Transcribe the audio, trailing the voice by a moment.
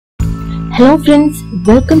Hello friends,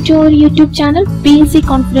 welcome to our YouTube channel PSC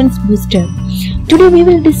Confidence Booster. Today we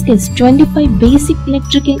will discuss 25 basic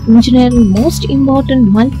electrical engineering most important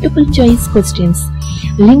multiple choice questions.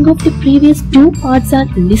 Link of the previous two parts are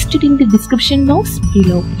listed in the description box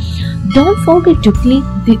below. Don't forget to click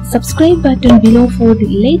the subscribe button below for the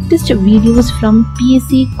latest videos from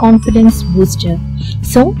PSC Confidence Booster.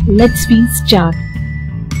 So let's start.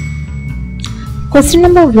 Question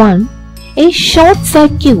number 1. A short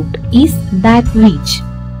circuit is that which?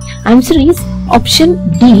 Answer is option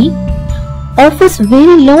D. Offers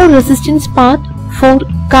very low resistance path for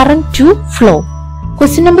current to flow.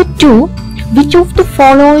 Question number 2. Which of the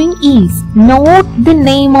following is not the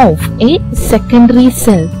name of a secondary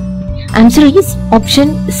cell? Answer is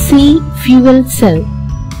option C. Fuel cell.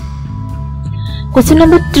 Question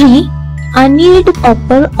number 3. Annealed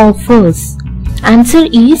copper offers. Answer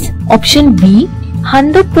is option B.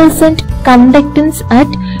 100% conductance at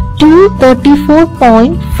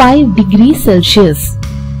 234.5 degrees Celsius.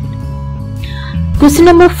 Question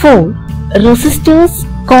number 4. Resistors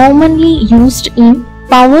commonly used in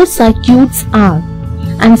power circuits are.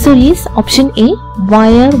 Answer is option A.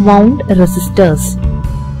 Wire wound resistors.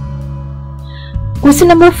 Question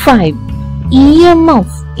number 5. EMF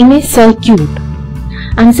in a circuit.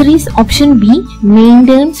 Answer is option B.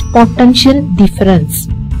 Maintains potential difference.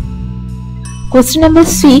 Question number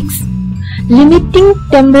 6. Limiting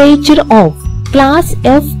temperature of class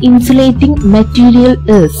F insulating material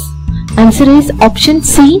is. Answer is option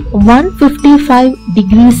C. 155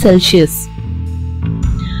 degrees Celsius.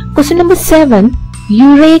 Question number 7.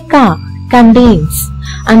 Eureka contains.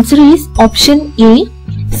 Answer is option A.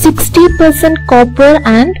 60% copper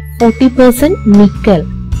and 40% nickel.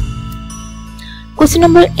 Question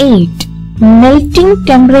number 8. Melting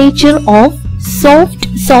temperature of soft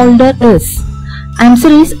solder is. Answer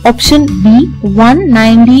is option B.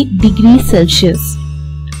 190 degrees Celsius.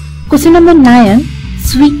 Question number 9.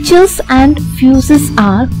 Switches and fuses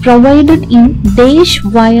are provided in dash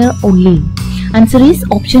wire only. Answer is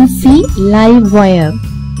option C. Live wire.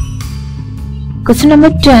 Question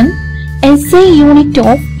number 10. SI unit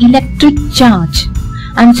of electric charge.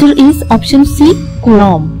 Answer is option C.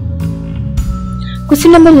 Coulomb.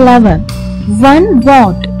 Question number 11. 1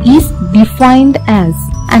 watt is defined as.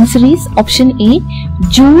 Answer is option A.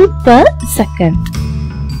 Joule per second.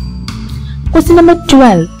 Question number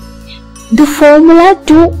 12. The formula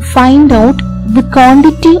to find out the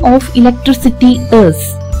quantity of electricity is.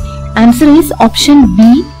 Answer is option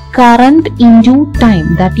B. Current into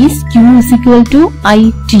time, that is Q is equal to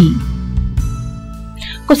IT.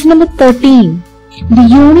 Question number 13. The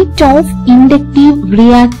unit of inductive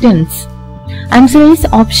reactance. Answer is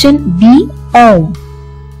option B. Ohm.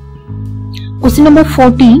 Question number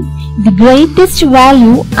 14. The greatest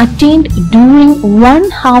value attained during one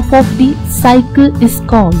half of the cycle is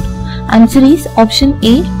called. Answer is option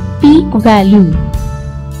A. Peak value.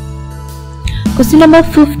 Question number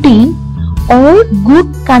 15. All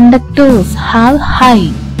good conductors have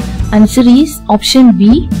high. Answer is option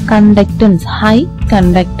B. Conductance. High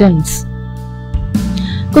conductance.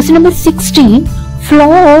 Question number 16.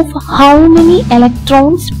 Flow of how many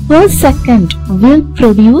electrons per second will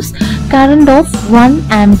produce current of 1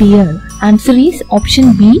 ampere? Answer is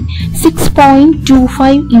option B.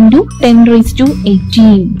 6.25 into 10 raised to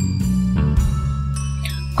 18.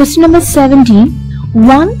 Question number 17.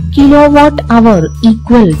 1 kilowatt hour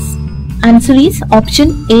equals. Answer is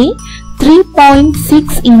option A.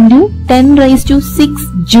 3.6 into 10 raised to 6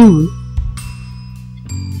 joule.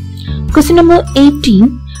 Question number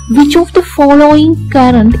 18. Which of the following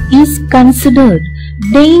current is considered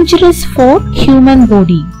dangerous for human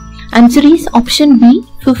body? Answer is option B.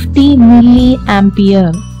 50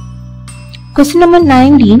 milliampere. Question number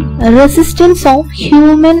 19. Resistance of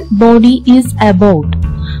human body is about.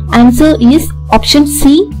 Answer is option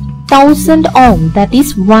C. 1000 ohm, that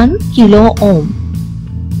is 1 kilo ohm.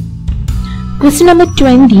 Question number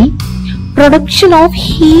 20. Production of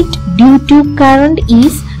heat due to current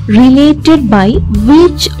is related by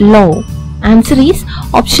which law? Answer is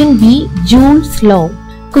option B. Joule's law.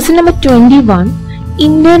 Question number 21.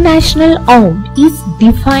 International ohm is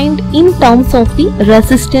defined in terms of the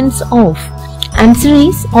resistance of. Answer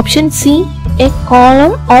is option C. A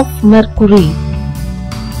column of mercury.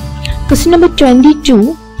 Question number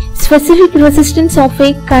 22. Specific resistance of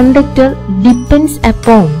a conductor depends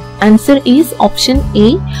upon. Answer is option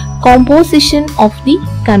A. Composition of the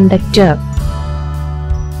conductor.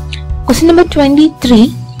 Question number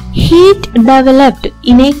 23. Heat developed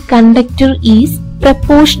in a conductor is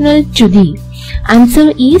proportional to the.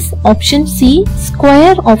 Answer is option C,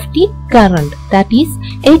 square of the current, that is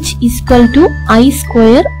H is equal to I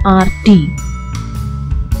square RT.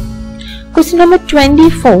 Question number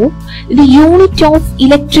 24. The unit of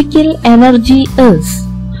electrical energy is?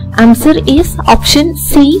 Answer is option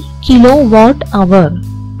C, kilowatt hour.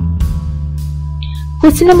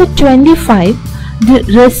 Question number 25. The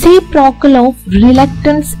reciprocal of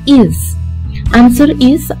reluctance is? Answer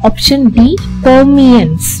is option D,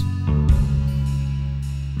 permeance.